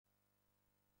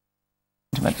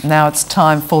sentiment. Now it's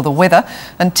time for the weather,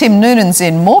 and Tim Noonan's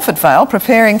in Morford Vale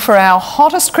preparing for our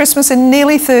hottest Christmas in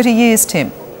nearly 30 years,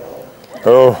 Tim.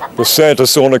 Oh, the Santa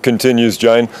sauna continues,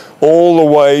 Jane, all the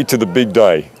way to the big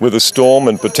day, with a storm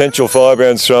and potential fire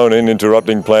bans thrown in,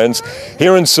 interrupting plans.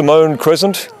 Here in Simone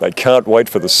Crescent, they can't wait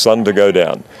for the sun to go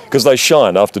down, because they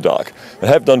shine after dark. They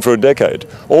have done for a decade.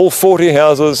 All 40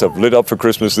 houses have lit up for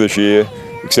Christmas this year,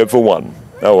 except for one.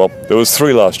 Oh well, there was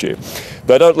 3 last year.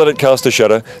 They don't let it cast a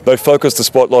shadow. They focus the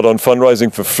spotlight on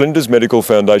fundraising for Flinders Medical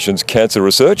Foundation's cancer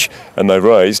research, and they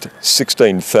raised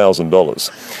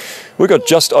 $16,000. We got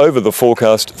just over the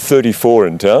forecast 34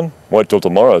 in town. Wait till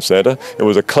tomorrow, Santa. It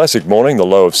was a classic morning, the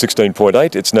low of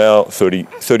 16.8. It's now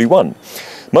 31.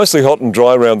 Mostly hot and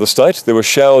dry around the state. There were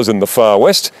showers in the far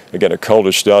west. Again, a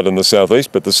coldish start in the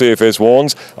southeast, but the CFS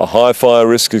warns a high fire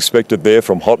risk expected there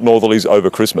from hot northerlies over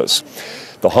Christmas.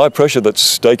 The high pressure that's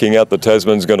staking out the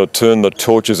Tasman is going to turn the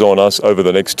torches on us over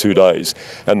the next 2 days.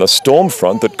 And the storm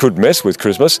front that could mess with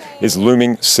Christmas is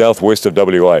looming southwest of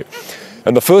WA.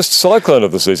 And the first cyclone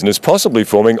of the season is possibly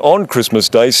forming on Christmas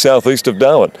Day southeast of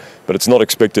Darwin, but it's not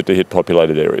expected to hit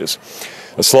populated areas.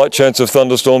 A slight chance of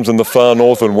thunderstorms in the far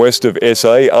north and west of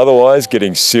SA, otherwise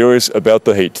getting serious about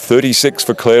the heat. 36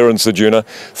 for Clare and Ceduna,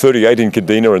 38 in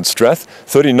Kadina and Strath,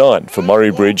 39 for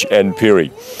Murray Bridge and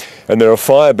Peary. And there are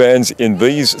fire bans in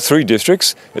these 3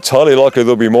 districts. It's highly likely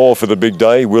there'll be more for the big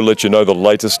day. We'll let you know the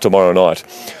latest tomorrow night.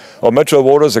 On metro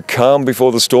waters are calm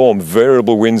before the storm.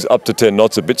 Variable winds up to 10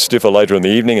 knots, a bit stiffer later in the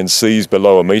evening, and seas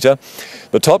below a metre.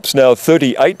 The top's now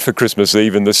 38 for Christmas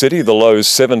Eve in the city. The low's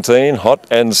 17, hot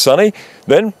and sunny.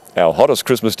 Then our hottest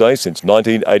Christmas day since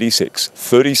 1986,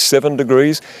 37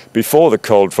 degrees before the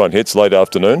cold front hits late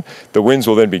afternoon. The winds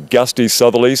will then be gusty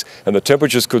southerlies, and the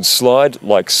temperatures could slide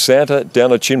like Santa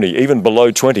down a chimney, even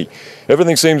below 20.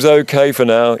 Everything seems okay for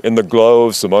now in the glow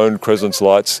of Simone Crescent's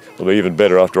lights. It'll be even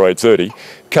better after 8:30.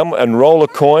 Come and roll a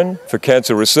coin for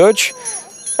cancer research,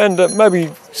 and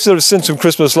maybe sort of send some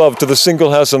Christmas love to the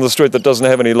single house on the street that doesn't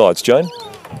have any lights, Jane.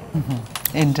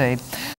 Indeed.